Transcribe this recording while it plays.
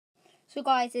So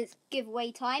guys, it's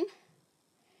giveaway time.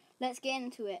 Let's get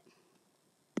into it.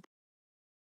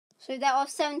 So there are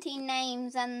 17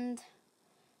 names and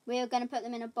we're going to put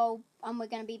them in a bowl and we're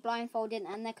going to be blindfolded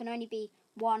and there can only be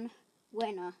one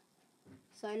winner.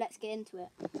 So let's get into it.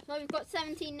 So we've got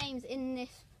 17 names in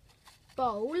this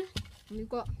bowl and we've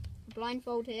got a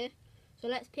blindfold here. So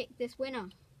let's pick this winner.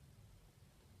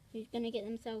 Who's going to get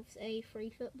themselves a free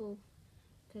football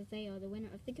because they are the winner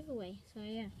of the giveaway. So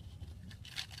yeah.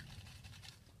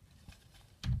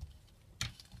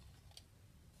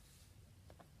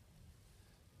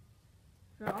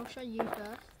 Right, I'll show you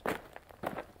first.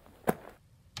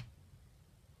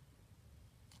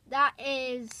 That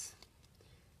is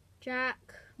Jack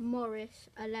Morris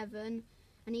 11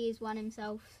 and he's won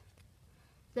himself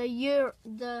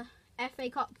the FA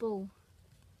Cup ball.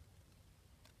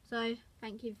 So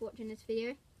thank you for watching this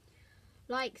video.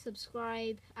 Like,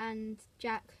 subscribe, and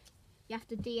Jack, you have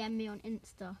to DM me on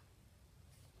Insta.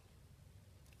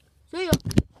 See ya!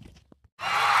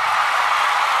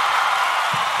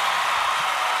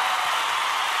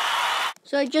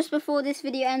 So just before this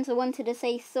video ends, I wanted to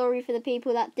say sorry for the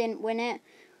people that didn't win it.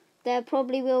 There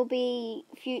probably will be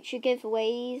future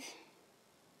giveaways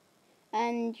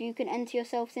and you can enter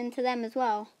yourselves into them as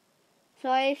well.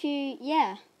 So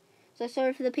so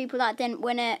sorry for the people that didn't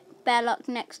win it. Better luck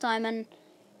next time and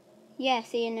yeah,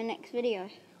 see you in the next video.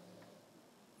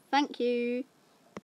 Thank you.